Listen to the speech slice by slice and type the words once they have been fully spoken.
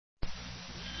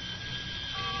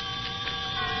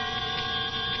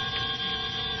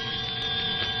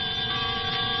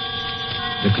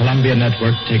the Columbia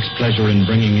Network takes pleasure in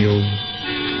bringing you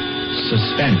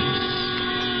Suspense.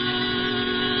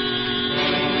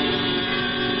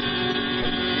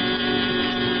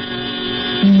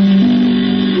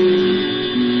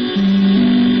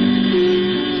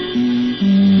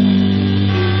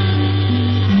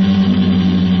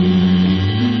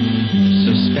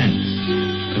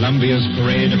 Columbia's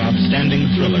parade of outstanding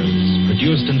thrillers,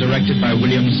 produced and directed by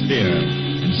William Spear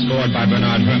and scored by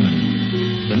Bernard Herrmann.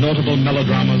 The notable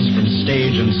melodramas from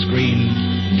stage and screen,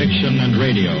 fiction and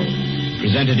radio,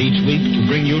 presented each week to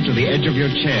bring you to the edge of your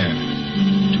chair,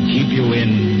 to keep you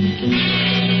in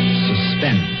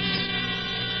suspense.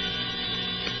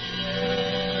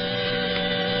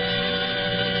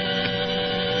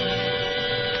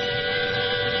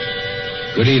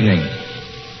 Good evening.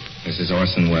 This is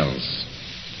Orson Welles.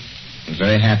 I'm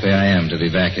very happy I am to be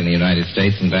back in the United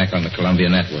States and back on the Columbia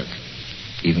Network,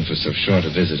 even for so short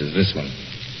a visit as this one.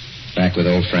 Back with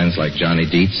old friends like Johnny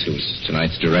Dietz, who's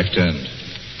tonight's director, and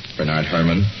Bernard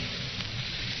Herrmann.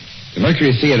 The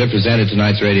Mercury Theater presented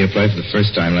tonight's radio play for the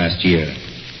first time last year.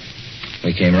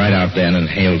 We came right out then and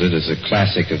hailed it as a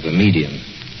classic of the medium.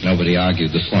 Nobody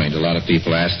argued the point. A lot of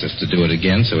people asked us to do it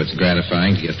again, so it's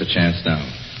gratifying to get the chance now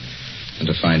and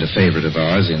to find a favorite of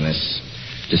ours in this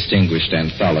distinguished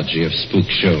anthology of spook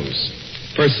shows.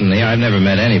 Personally, I've never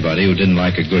met anybody who didn't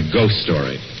like a good ghost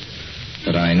story.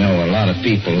 But I know a lot of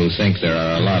people who think there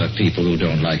are a lot of people who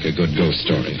don't like a good ghost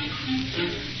story.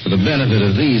 For the benefit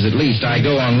of these, at least, I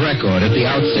go on record at the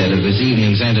outset of this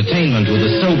evening's entertainment with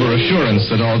the sober assurance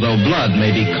that although blood may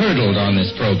be curdled on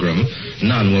this program,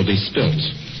 none will be spilt.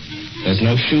 There's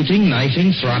no shooting,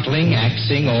 knifing, throttling,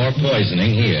 axing, or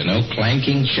poisoning here. No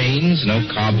clanking chains, no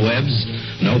cobwebs,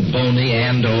 no bony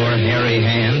and/or hairy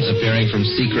hands appearing from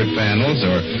secret panels,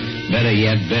 or, better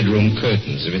yet, bedroom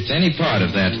curtains. If it's any part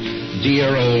of that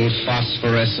dear old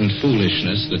phosphorescent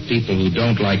foolishness that people who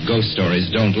don't like ghost stories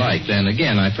don't like, then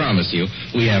again, I promise you,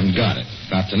 we haven't got it.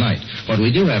 Not tonight. What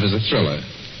we do have is a thriller.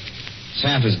 It's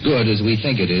half as good as we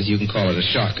think it is. You can call it a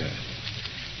shocker.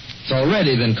 It's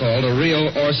already been called a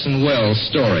real Orson Welles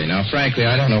story. Now, frankly,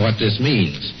 I don't know what this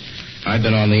means. I've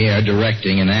been on the air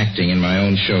directing and acting in my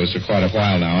own shows for quite a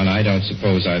while now, and I don't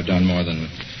suppose I've done more than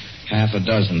half a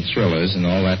dozen thrillers in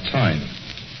all that time.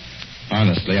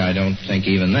 Honestly, I don't think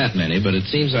even that many, but it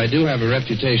seems I do have a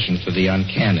reputation for the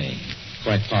uncanny.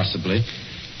 Quite possibly,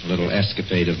 a little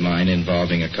escapade of mine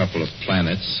involving a couple of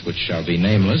planets, which shall be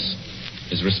nameless,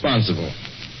 is responsible.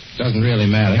 Doesn't really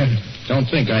matter. Don't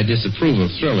think I disapprove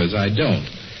of thrillers. I don't.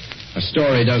 A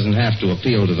story doesn't have to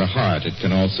appeal to the heart. It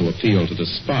can also appeal to the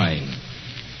spine.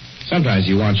 Sometimes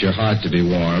you want your heart to be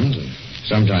warmed, and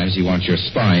sometimes you want your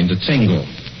spine to tingle.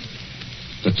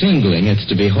 The tingling, it's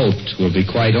to be hoped, will be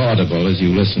quite audible as you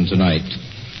listen tonight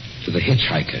to The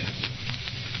Hitchiker.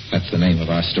 That's the name of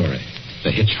our story,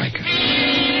 The Hitchiker.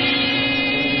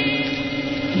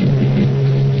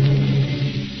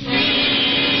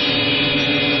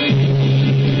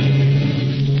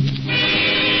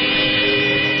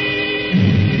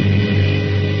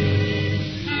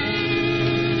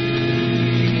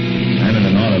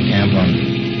 Camp on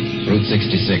Route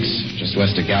 66, just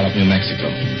west of Gallup, New Mexico.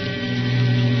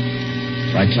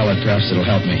 If I tell it, perhaps it'll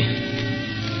help me.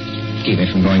 Keep me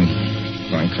from going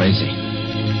crazy.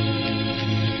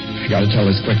 I gotta tell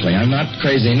this quickly. I'm not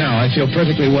crazy now. I feel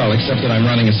perfectly well, except that I'm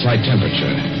running a slight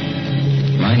temperature.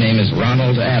 My name is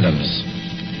Ronald Adams.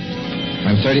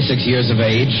 I'm 36 years of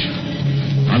age,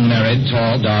 unmarried,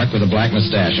 tall, dark, with a black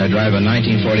mustache. I drive a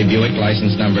 1940 Buick,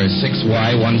 license number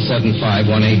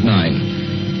 6Y175189.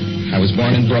 I was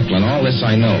born in Brooklyn. All this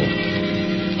I know.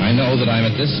 I know that I'm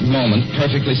at this moment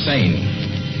perfectly sane.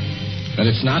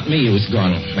 That it's not me who's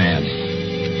gone mad.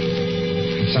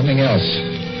 It's something else.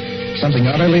 Something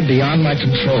utterly beyond my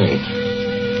control.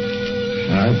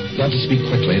 I've got to speak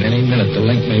quickly. At any minute, the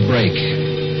link may break.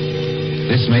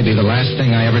 This may be the last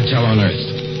thing I ever tell on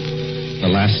Earth. The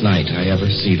last night I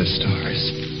ever see the stars.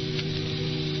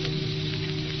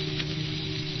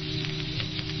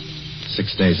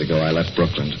 6 days ago, I left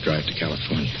Brooklyn to drive to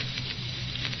California.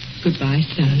 Goodbye,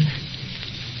 son.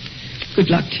 Good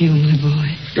luck to you, my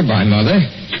boy. Goodbye, Mother.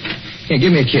 Here,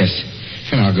 give me a kiss,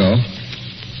 and I'll go.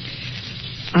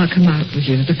 I'll come out with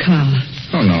you to the car.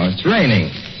 Oh, no, it's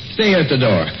raining. Stay here at the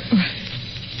door.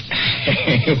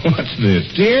 Hey, what's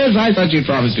this? Tears? I thought you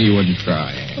promised me you wouldn't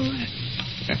cry. Oh,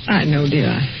 I know,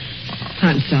 dear.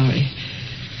 I'm sorry.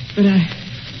 But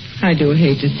I do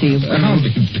hate to see you. I'll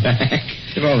be back.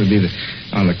 It'll only be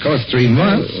on the coast 3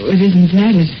 months. Oh, it isn't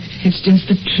that. It's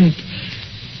just the trip.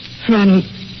 Ronald,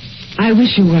 I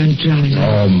wish you weren't driving.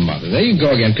 Oh, Mother, there you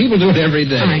go again. People do it every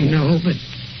day. I know, but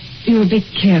you'll be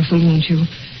careful, won't you?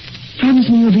 Promise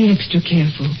me you'll be extra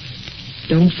careful.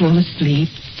 Don't fall asleep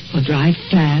or drive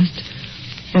fast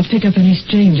or pick up any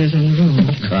strangers on the road.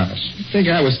 Oh, gosh. I think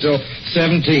I was still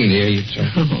 17 here, you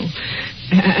told. Oh.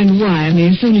 And why? I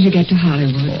mean, as soon as you get to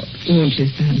Hollywood, won't you,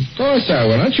 son? Of course I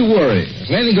will. Don't you worry. There's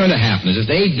nothing going to happen. It's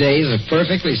just 8 days of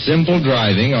perfectly simple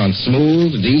driving on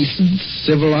smooth, decent,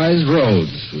 civilized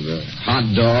roads with a hot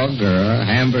dog or a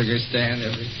hamburger stand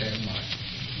every 10 miles.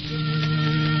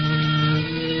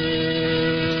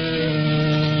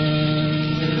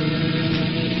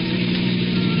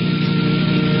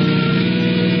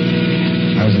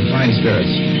 I was in fine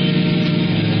spirits.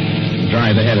 The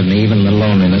drive ahead of me, even the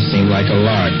loneliness, seemed like a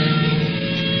lark.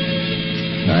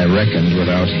 I reckoned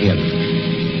without him.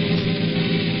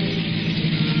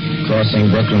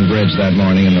 Crossing Brooklyn Bridge that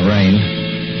morning in the rain,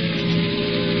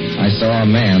 I saw a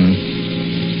man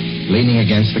leaning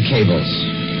against the cables.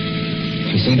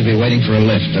 He seemed to be waiting for a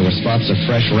lift. There were spots of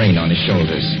fresh rain on his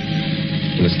shoulders.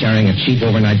 He was carrying a cheap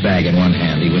overnight bag in one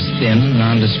hand. He was thin,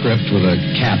 nondescript, with a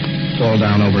cap pulled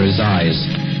down over his eyes.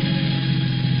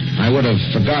 I would have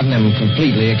forgotten him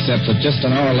completely, except that just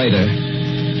an hour later,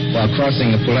 while crossing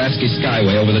the Pulaski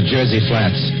Skyway over the Jersey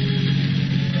Flats,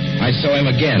 I saw him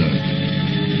again.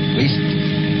 At least,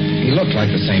 he looked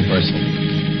like the same person.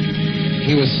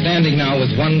 He was standing now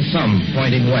with one thumb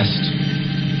pointing west.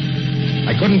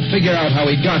 I couldn't figure out how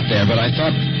he got there, but I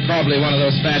thought probably one of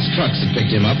those fast trucks had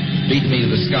picked him up, beat me to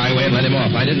the Skyway, and let him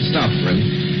off. I didn't stop for him.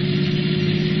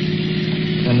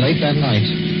 Then late that night,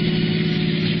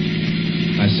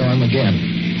 I saw him again.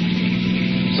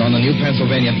 It's on the new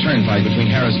Pennsylvania Turnpike between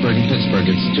Harrisburg and Pittsburgh.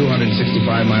 It's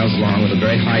 265 miles long with a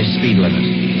very high speed limit.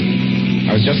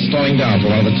 I was just slowing down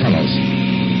for one of the tunnels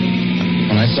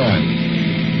when I saw him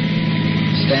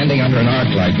standing under an arc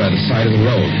light by the side of the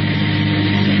road.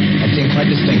 I'd seen quite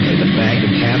distinctly the bag, the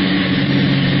cap,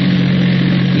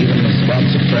 even the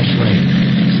spots of fresh rain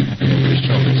over his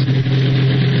shoulders.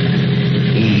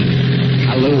 He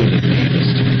hallooed at me this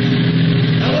time.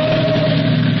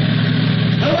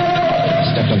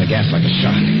 On the gas like a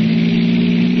shot.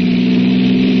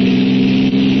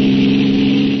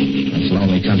 It's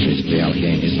lonely country to the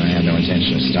Alleghenies, and I had no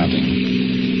intention of stopping.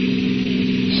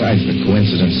 Besides, the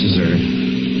coincidences, or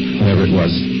whatever it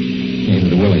was, maybe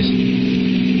the Willies.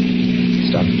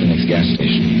 Stopped at the next gas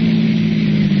station.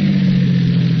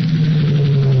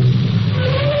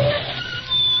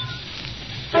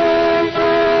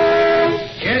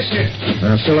 Yes, sir.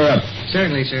 Fill her up.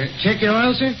 Certainly, sir. Check your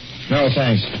oil, sir? No,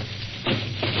 thanks.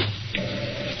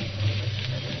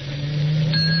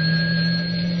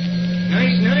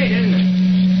 Nice night, isn't it?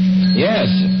 Yes.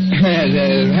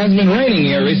 It hasn't been raining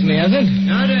here recently, has it?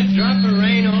 Not a drop of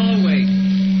rain all week.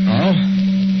 Oh?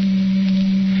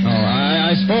 Oh,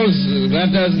 I suppose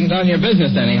that doesn't done your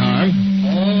business any harm.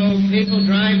 Oh, people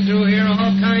drive through here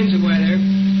all kinds of weather.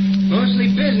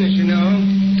 Mostly business, you know.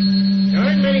 There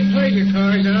aren't many pleasure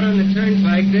cars out on the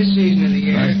turnpike this season of the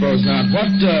year. I suppose not.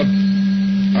 What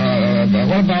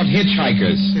about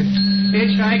hitchhikers?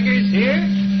 Hitchhikers here?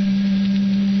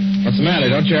 What's the matter?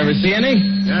 Don't you ever see any?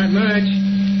 Not much.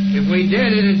 If we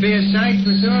did, it'd be a sight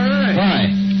for sore eyes. Why?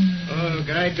 Oh,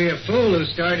 I'd be a fool who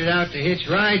started out to hitch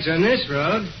rides on this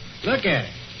road. Look at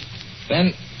it.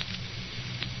 Then,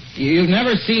 you've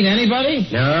never seen anybody?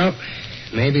 No.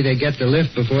 Maybe they get the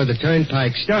lift before the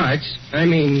turnpike starts. I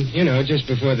mean, you know, just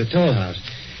before the toll house.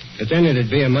 But then it'd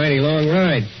be a mighty long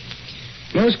ride.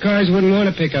 Most cars wouldn't want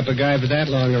to pick up a guy for that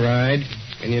long a ride.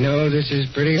 And you know, this is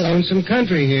pretty lonesome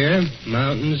country here.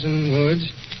 Mountains and woods.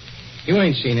 You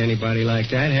ain't seen anybody like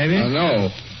that, have you?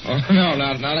 No. Oh, no,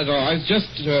 not at all. I was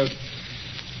just a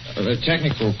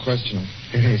technical question.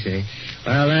 I see.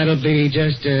 Well, that'll be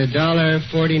just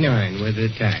 $1.49 with the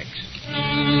tax.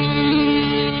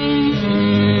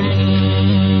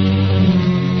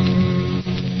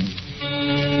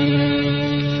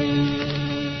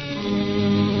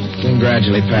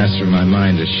 Gradually passed through my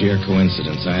mind a sheer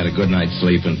coincidence. I had a good night's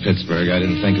sleep in Pittsburgh. I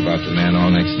didn't think about the man all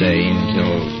next day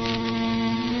until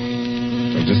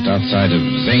just outside of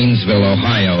Zanesville,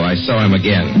 Ohio, I saw him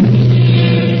again.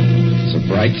 It's a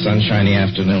bright, sunshiny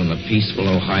afternoon. The peaceful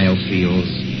Ohio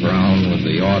fields, brown with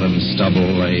the autumn stubble,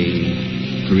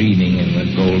 lay greening in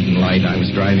the golden light. I was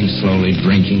driving slowly,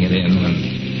 drinking it in, when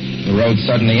the road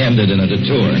suddenly ended in a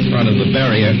detour. In front of the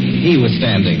barrier, he was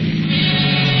standing.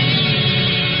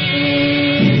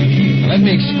 Let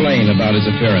me explain about his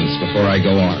appearance before I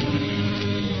go on.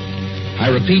 I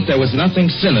repeat, there was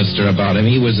nothing sinister about him.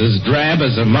 He was as drab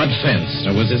as a mud fence.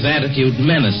 Nor was his attitude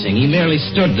menacing. He merely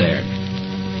stood there,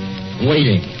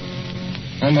 waiting,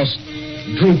 almost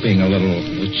drooping a little,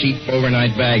 with a cheap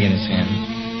overnight bag in his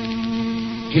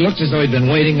hand. He looked as though he'd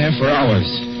been waiting there for hours.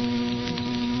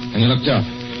 And he looked up.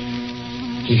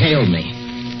 He hailed me.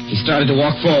 He started to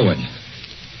walk forward.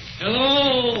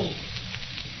 Hello?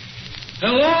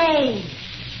 Hello?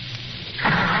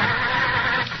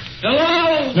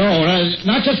 Hello? No,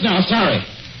 not just now. Sorry.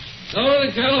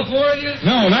 Northern California?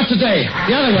 No, not today.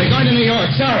 The other way, going to New York.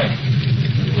 Sorry.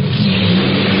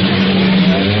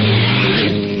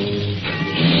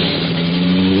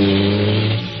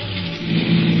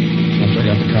 After I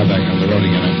got the car back on the road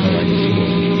again, I felt like a fool.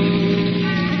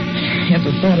 Yet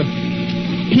the thought of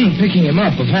picking him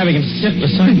up, of having him sit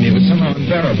beside me, was somehow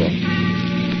unbearable. At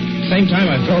the same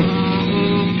time, I felt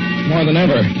more than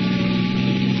ever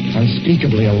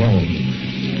unspeakably alone.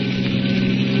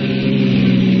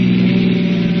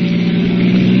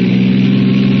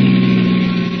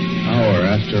 Hour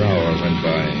after hour went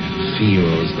by.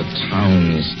 Fields, the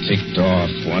towns ticked off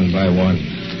one by one.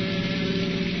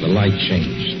 The light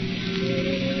changed.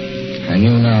 I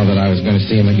knew now that I was going to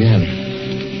see him again.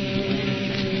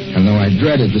 And though I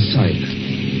dreaded the sight,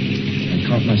 I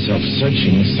caught myself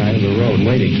searching the side of the road,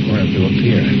 waiting for him to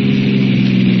appear.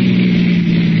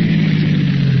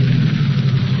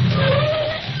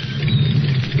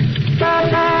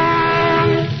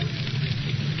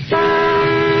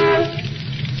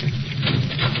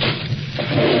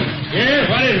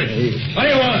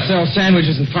 Sell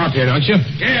sandwiches and pop here, don't you?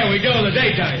 Yeah, we do in the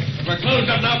daytime. If we're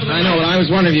closed up now for the I know, but I was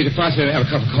wondering if you could possibly have a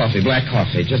cup of coffee, black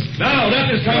coffee, just... No,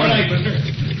 not this time of night, mister.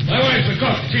 My wife's a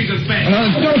cook. She's as bad.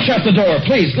 Don't shut the door,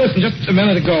 please. Listen, just a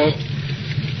minute ago...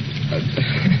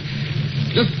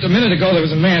 Just a minute ago, there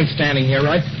was a man standing here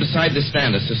right beside the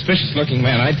stand, a suspicious-looking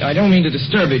man. I don't mean to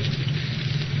disturb it.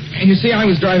 And you see, I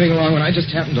was driving along when I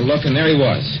just happened to look, and there he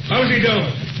was. How's he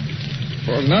doing?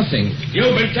 Well, nothing.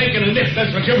 You've been taking a nip.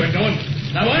 That's what you've been doing.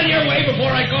 Now, on your way before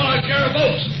I call out Sheriff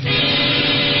Oates.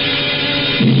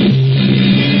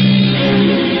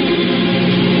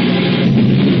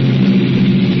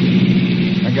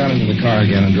 I got into the car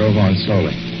again and drove on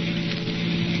slowly.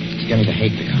 It's beginning to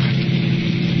hate the car.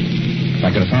 If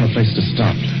I could have found a place to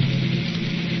stop,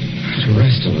 to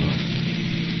rest a little.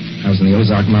 I was in the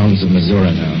Ozark Mountains of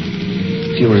Missouri now.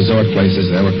 Few resort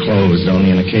places there were closed,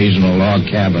 only an occasional log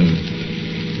cabin,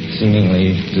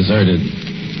 seemingly deserted.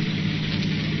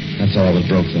 That's all that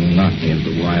broke the monotony of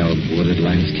the wild, wooded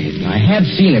landscape. I had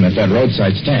seen him at that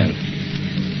roadside stand.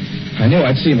 I knew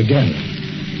I'd see him again.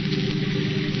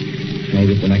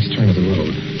 Maybe at the next turn of the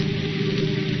road.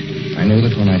 I knew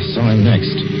that when I saw him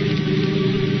next,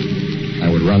 I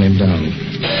would run him down.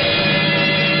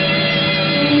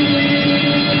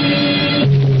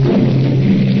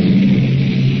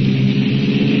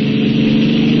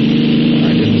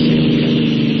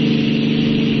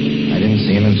 I didn't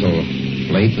see him until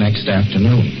late next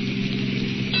afternoon.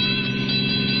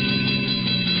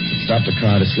 I stopped the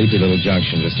car at a sleepy little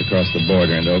junction just across the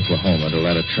border into Oklahoma to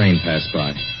let a train pass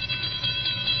by.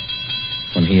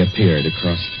 When he appeared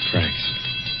across the tracks,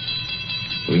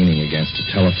 leaning against a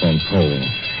telephone pole.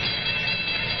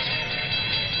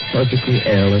 Perfectly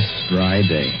airless, dry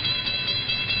day.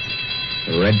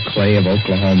 The red clay of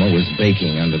Oklahoma was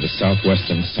baking under the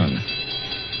southwestern sun.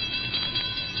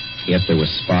 Yet there were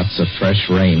spots of fresh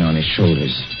rain on his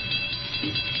shoulders.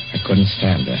 I couldn't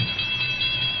stand that.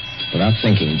 Without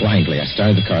thinking, blindly, I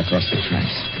started the car across the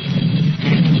tracks.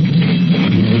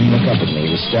 He didn't look up at me.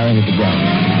 He was staring at the ground.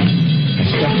 I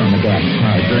stepped on the gas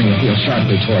hard, veering the wheel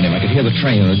sharply toward him. I could hear the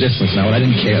train in the distance now, but I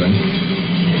didn't care. And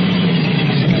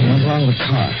something went wrong with the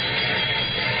car.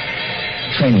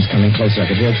 The train was coming closer. I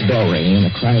could hear its bell ringing and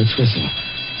the cry of its whistle.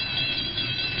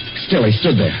 Still, he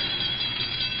stood there.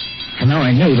 And now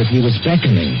I knew that he was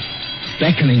beckoning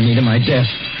me to my death.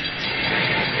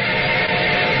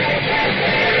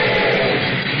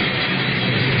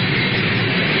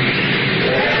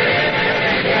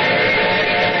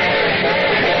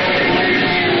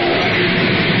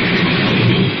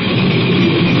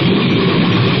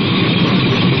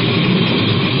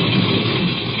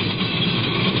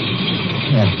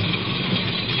 Well,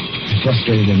 I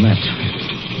frustrated him that time.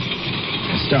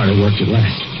 The starter worked at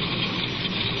last.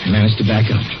 I managed to back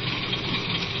up.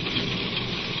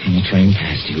 When the train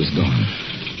passed, he was gone.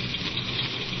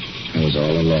 I was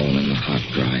all alone in the hot,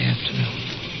 dry afternoon.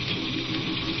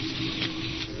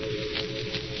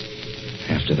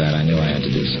 After that, I knew I had to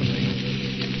do something.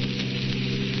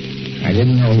 I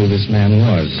didn't know who this man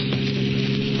was,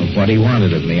 or what he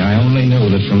wanted of me. I only knew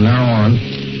that from now on,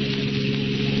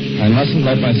 I mustn't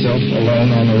let myself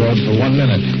alone on the road for 1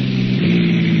 minute.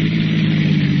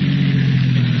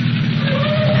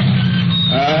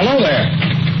 Hello there.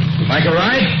 Like a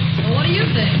ride? Well, what do you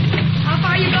think? How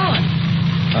far are you going?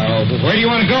 Where do you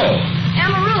want to go?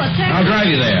 Amarillo, Texas. I'll drive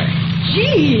you there.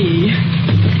 Gee.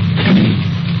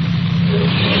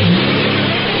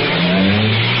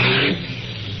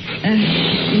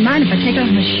 You mind if I take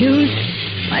off my shoes?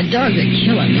 My dogs are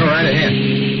killing me. Go right ahead.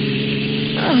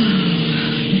 Oh,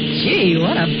 gee,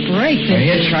 what a break this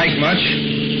You is. hitchhike much?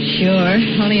 Sure,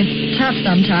 only it's tough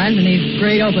sometimes in these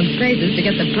great open spaces to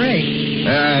get the break.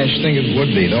 I should think it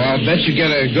would be, though. I'll bet you get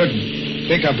a good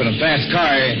pickup in a fast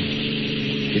car.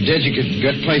 If you did, you could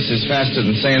get places faster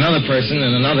than, say, another person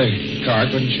in another car,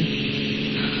 couldn't you?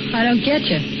 I don't get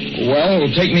you. Well,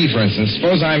 take me, for instance.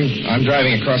 Suppose I'm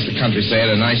driving across the country, say, at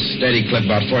a nice, steady clip,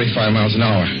 about 45 miles an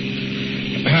hour.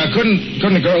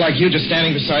 Couldn't a girl like you just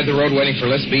standing beside the road waiting for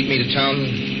a lift beat me to town?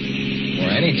 Or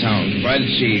any town, provided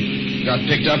she got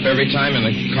picked up every time in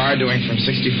a car doing from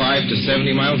 65 to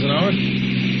 70 miles an hour?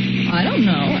 I don't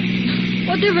know.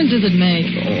 What difference does it make?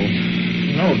 Oh,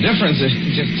 no difference. It's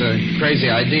just a crazy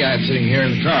idea I had sitting here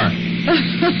in the car.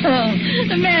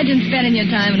 Imagine spending your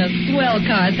time in a swell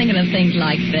car thinking of things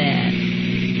like that.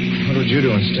 What would you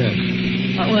do instead?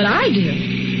 What would I do?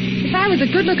 If I was a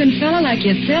good-looking fellow like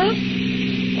yourself,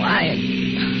 why,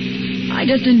 I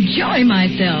just enjoy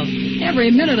myself every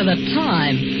minute of the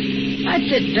time. I'd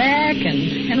sit back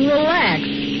and relax.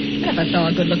 And if I saw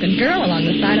a good-looking girl along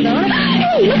the side of the road...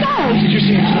 Hey, look out! Did you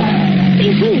see him?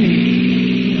 See who?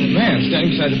 A man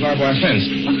standing beside the barbed wire fence.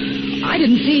 I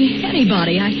didn't see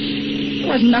anybody. It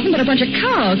wasn't nothing but a bunch of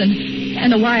cows and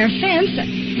a wire fence.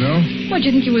 No? What do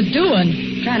you think you was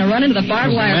doing? Trying to run into the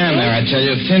barbed wire There's a man fence? there, I tell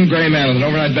you. A thin gray man with an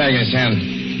overnight bag in his hand.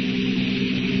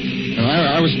 And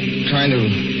I was trying to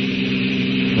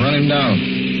run him down.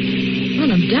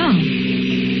 Run him down?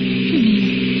 You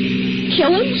mean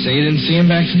kill him? Say you didn't see him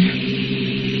back there?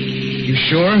 You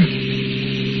sure?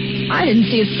 I didn't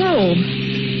see a soul.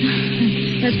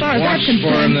 As far as Watch that's for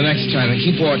him concerned... the next time and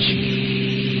keep watching.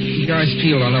 Keep your eyes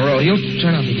peeled on the road. He'll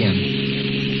turn up again.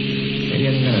 Maybe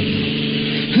any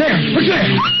minute. There! Look there!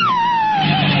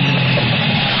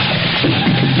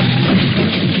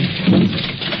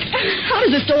 How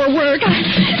does this door work?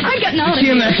 I'm getting out of See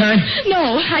here. him that time?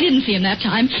 No, I didn't see him that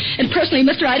time. And personally,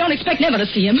 mister, I don't expect never to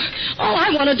see him. All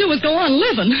I want to do is go on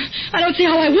living. I don't see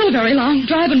how I will very long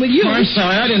driving with you. Oh, I'm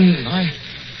sorry.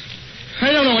 I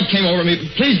don't know what came over me.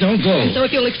 Please don't go. So if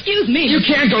you'll excuse me... You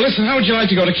can't go. Listen, how would you like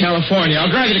to go to California?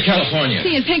 I'll drive you to California.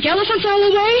 Seeing pink elephants all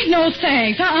the way? No,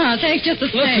 thanks. Thanks just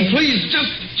the Listen, same. please,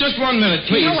 just 1 minute,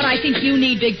 please. You know what I think you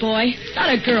need, big boy?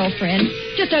 Not a girlfriend.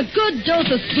 Just a good dose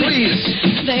of sweet.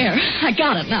 Please. There. I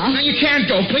got it now. No, you can't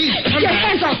go. Please, come Your back.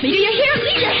 hands off me. Do you hear?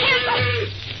 Leave your hands off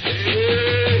me.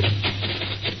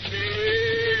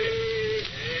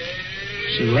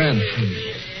 She ran from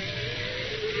me.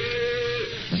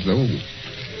 As though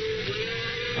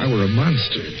I were a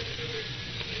monster. A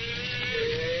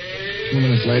few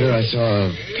minutes later, I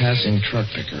saw a passing truck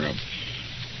pick her up.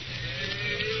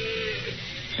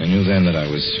 I knew then that I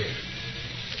was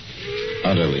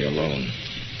utterly alone.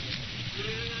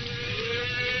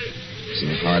 It was in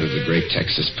the heart of the great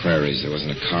Texas prairies. There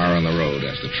wasn't a car on the road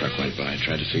after the truck went by. I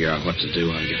tried to figure out what to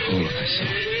do, how to get hold of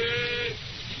myself.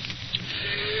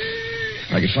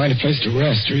 If I could find a place to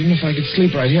rest, or even if I could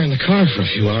sleep right here in the car for a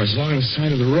few hours along the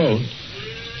side of the road.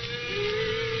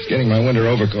 I was getting my winter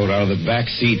overcoat out of the back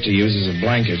seat to use as a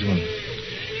blanket when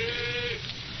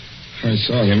I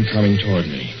saw him coming toward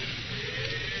me,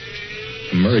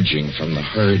 emerging from the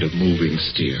herd of moving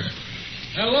steer.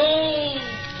 Hello?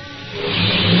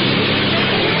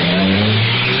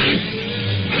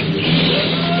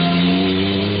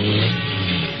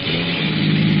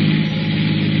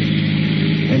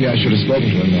 Maybe I should have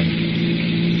spoken to him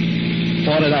then.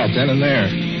 Fought it out then and there.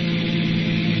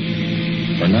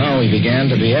 For now, he began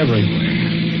to be everywhere.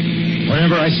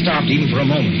 Whenever I stopped, even for a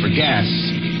moment, for gas,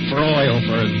 for oil,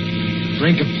 for a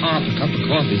drink of pop, a cup of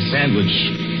coffee, sandwich,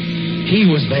 he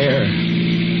was there.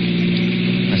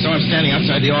 I saw him standing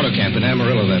outside the auto camp in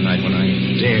Amarillo that night when I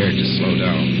dared to slow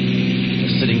down. I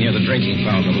was sitting near the drinking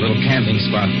fountain of a little camping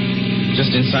spot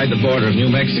just inside the border of New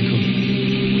Mexico.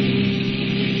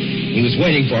 He was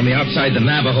waiting for me outside the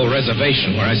Navajo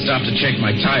reservation where I stopped to check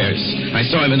my tires. I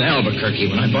saw him in Albuquerque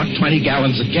when I bought 20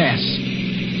 gallons of gas.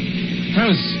 I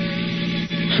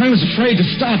was afraid to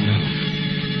stop now.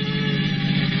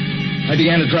 I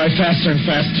began to drive faster and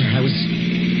faster. I was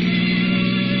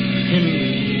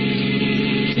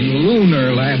in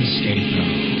lunar landscape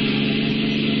now.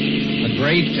 The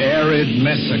great arid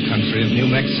mesa country of New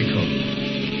Mexico.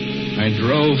 I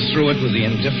drove through it with the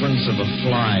indifference of a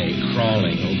fly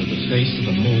crawling over the face of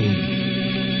the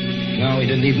moon. Now he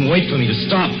didn't even wait for me to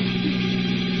stop.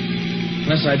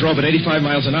 Unless I drove at 85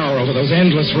 miles an hour over those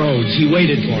endless roads, he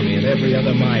waited for me at every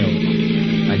other mile.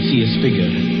 I'd see his figure,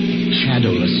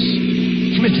 shadowless,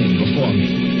 flitting before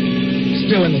me,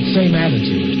 still in the same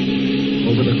attitude,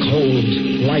 over the cold,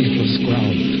 lifeless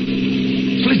ground,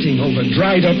 flitting over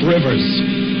dried-up rivers,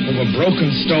 over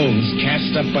broken stones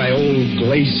cast up by old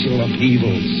glacial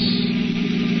upheavals,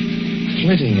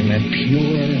 flitting in that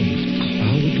pure and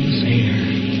cloudless air.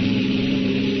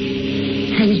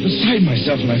 I was beside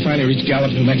myself when I finally reached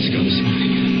Gallup, New Mexico this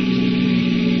morning.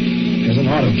 There's an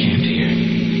auto camp here.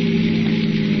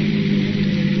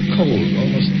 Cold,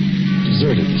 almost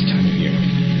deserted this time of year.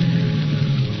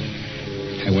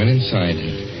 I went inside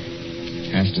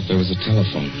and asked if there was a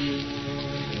telephone.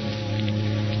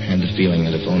 I had the feeling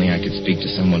that if only I could speak to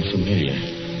someone familiar,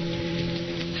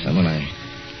 someone I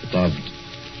loved,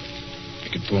 I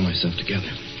could pull myself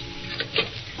together.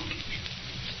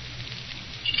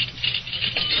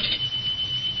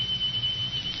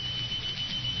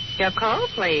 Your call,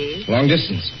 please. Long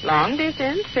distance. Long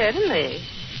distance, certainly.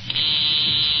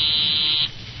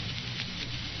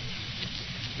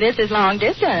 This is long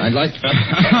distance. I'd like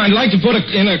to put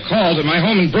in a call to my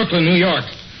home in Brooklyn, New York.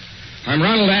 I'm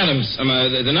Ronald Adams.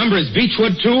 The number is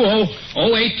Beechwood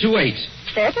 200828.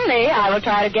 Certainly, I will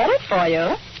try to get it for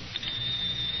you.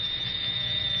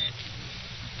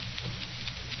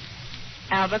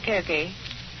 Albuquerque,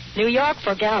 New York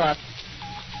for Gallup.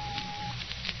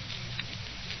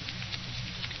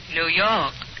 New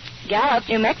York. Gallup,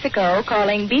 New Mexico,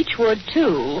 calling Beechwood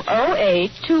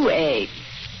 20828.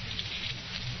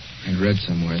 I'd read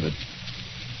somewhere that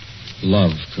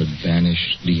love could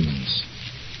banish demons.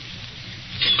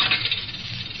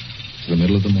 It's the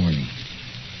middle of the morning.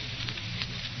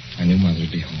 I knew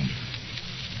Mother'd be home.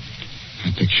 I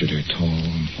pictured her tall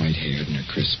and white-haired in her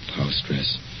crisp house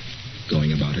dress,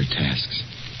 going about her tasks.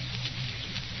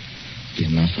 It'd be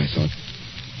enough, I thought,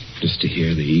 just to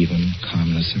hear the even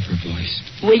calmness of her voice.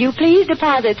 Will you please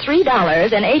deposit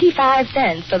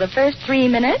 $3.85 for the first 3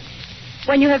 minutes?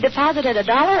 When you have deposited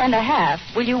 $1.50,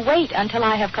 will you wait until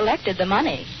I have collected the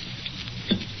money?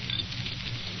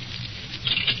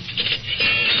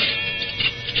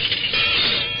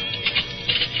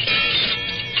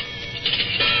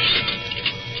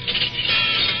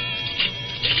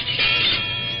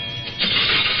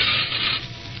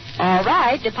 All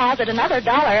right, deposit another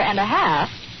 $1.50.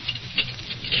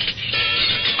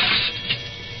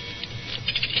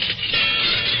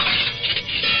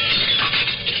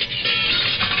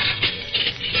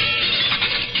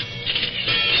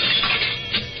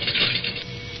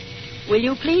 Will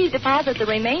you please deposit the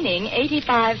remaining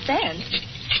 85 cents?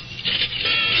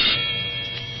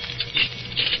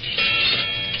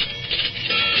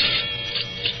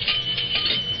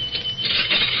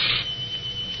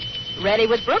 Ready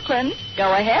with Brooklyn.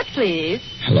 Go ahead, please.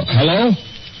 Hello?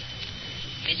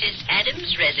 Mrs.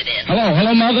 Adams' residence.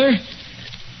 Hello, Mother?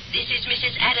 This is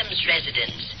Mrs. Adams'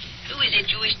 residence. Who is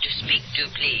it you wish to speak to,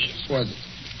 please? What?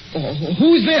 Oh,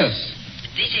 who's this?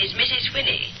 This is Mrs.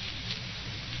 Whinney.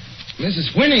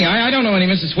 Mrs. Whinney? I don't know any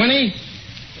Mrs. Whinney.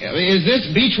 Is this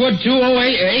Beechwood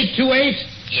 20828?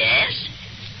 Yes.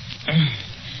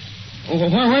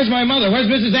 Where's my mother? Where's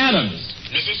Mrs. Adams?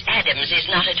 Mrs. Adams is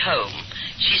not at home.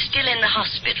 She's still in the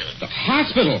hospital. The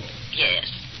hospital? Yes.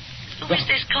 Who is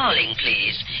this calling,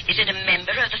 please? Is it a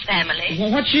member of the family? Well,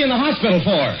 what's she in the hospital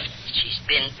for? She's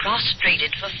been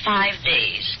prostrated for 5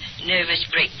 days. Nervous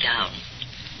breakdown.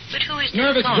 But who is this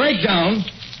Nervous calling? breakdown?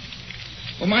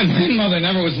 Well, my mother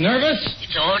never was nervous.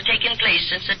 It's all taken place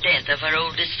since the death of her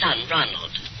oldest son, Ronald.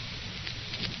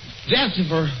 Death of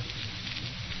her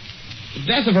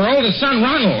oldest son,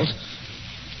 Ronald?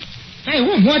 Hey,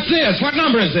 what's this? What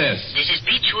number is this? This is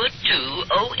Beechwood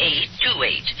 20828.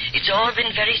 It's all been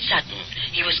very sudden.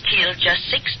 He was killed just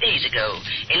 6 days ago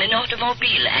in an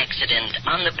automobile accident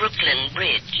on the Brooklyn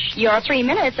Bridge. Your 3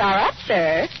 minutes are up,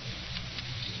 sir.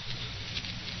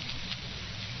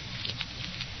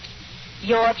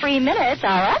 Your 3 minutes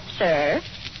are up, sir.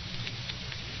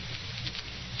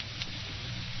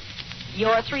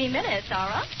 Your 3 minutes are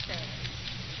up, sir.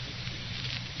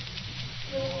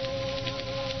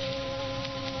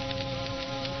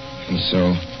 And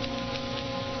so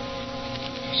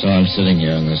I'm sitting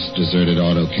here in this deserted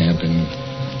auto camp in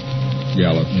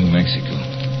Gallup, New Mexico.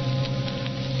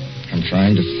 I'm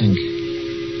trying to think.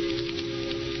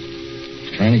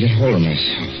 Trying to get hold of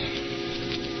myself.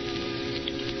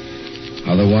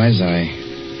 Otherwise,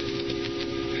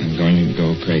 I'm going to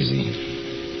go crazy.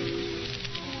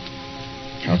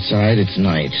 Outside, it's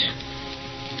night.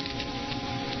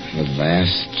 The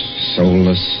vast,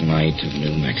 soulless night of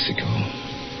New Mexico.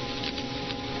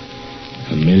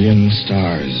 1 million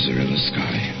stars are in the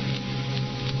sky.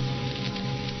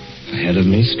 Ahead of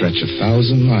me stretch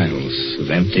 1,000 miles of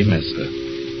empty mesa.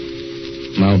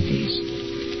 Mountains,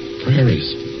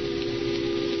 prairies,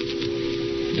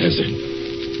 desert.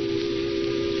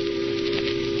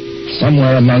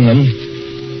 somewhere among them,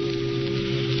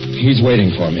 he's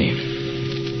waiting for me.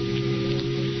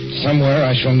 Somewhere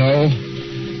I shall know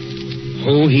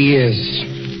who he is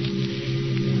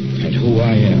and who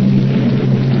I am.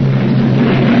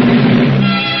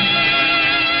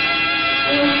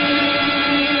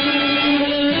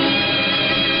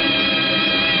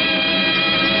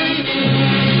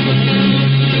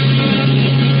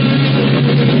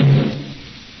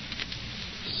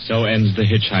 So ends The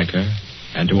Hitchhiker,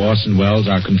 and to Orson Welles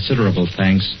our considerable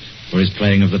thanks for his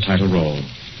playing of the title role.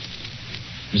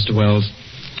 Mr. Welles?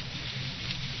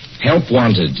 Help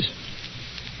wanted.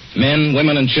 Men,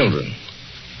 women, and children.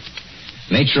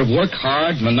 Nature of work,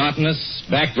 hard, monotonous,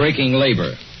 back-breaking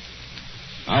labor.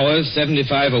 Hours,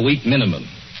 75 a week minimum.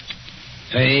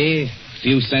 Pay,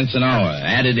 few cents an hour.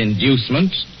 Added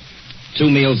inducement, 2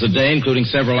 meals a day, including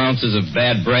several ounces of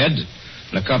bad bread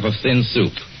and a cup of thin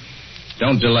soup.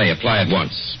 Don't delay. Apply at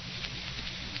once.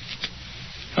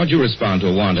 How'd you respond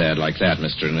to a want ad like that,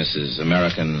 Mr. and Mrs.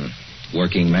 American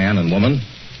working man and woman?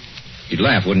 You'd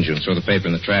laugh, wouldn't you, and throw the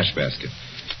paper in the trash basket.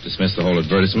 Dismiss the whole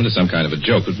advertisement as some kind of a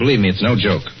joke. But believe me, it's no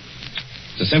joke.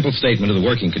 It's a simple statement of the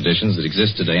working conditions that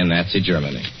exist today in Nazi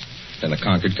Germany and the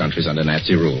conquered countries under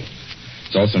Nazi rule.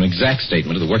 It's also an exact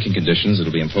statement of the working conditions that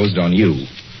will be imposed on you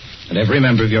and every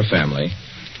member of your family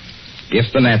if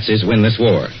the Nazis win this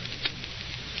war.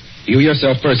 You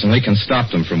yourself personally can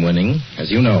stop them from winning,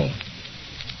 as you know.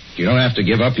 You don't have to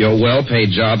give up your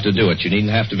well-paid job to do it. You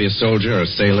needn't have to be a soldier or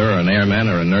a sailor or an airman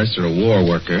or a nurse or a war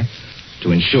worker to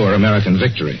ensure American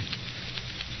victory.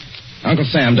 Uncle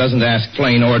Sam doesn't ask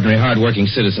plain, ordinary, hard-working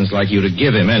citizens like you to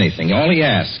give him anything. All he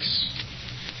asks,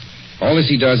 all this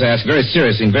he does ask very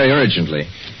seriously and very urgently,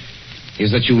 is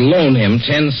that you loan him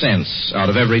 10 cents out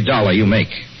of every dollar you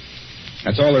make.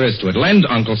 That's all there is to it. Lend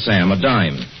Uncle Sam a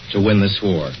dime to win this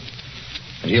war,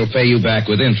 and he'll pay you back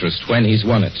with interest when he's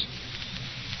won it.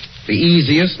 The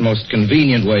easiest, most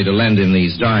convenient way to lend him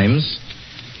these dimes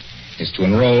is to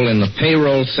enroll in the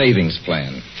payroll savings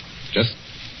plan. Just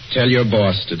tell your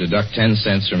boss to deduct 10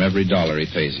 cents from every dollar he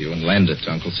pays you and lend it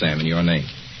to Uncle Sam in your name.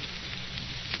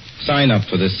 Sign up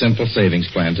for this simple savings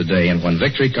plan today, and when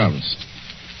victory comes,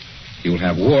 you'll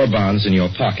have war bonds in your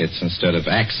pockets instead of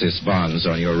Axis bonds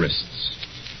on your wrists.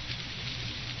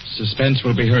 Suspense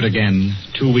will be heard again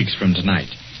 2 weeks from tonight.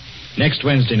 Next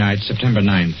Wednesday night, September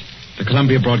 9th, the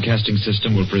Columbia Broadcasting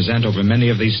System will present over many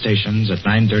of these stations at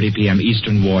 9:30 p.m.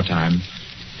 Eastern Wartime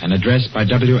an address by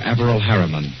W. Averill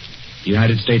Harriman,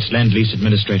 United States Lend-Lease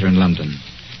Administrator in London.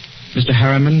 Mr.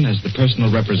 Harriman, as the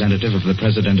personal representative of the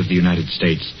President of the United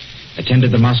States, attended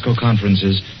the Moscow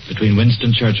conferences between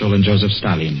Winston Churchill and Joseph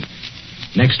Stalin.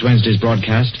 Next Wednesday's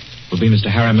broadcast will be Mr.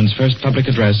 Harriman's first public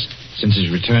address since his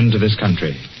return to this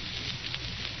country.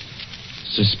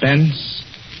 Suspense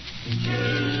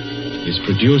is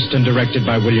produced and directed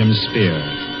by William Spear.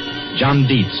 John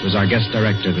Dietz was our guest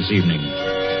director this evening.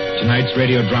 Tonight's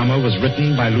radio drama was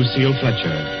written by Lucille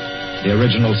Fletcher. The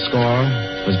original score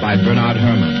was by Bernard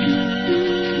Herrmann.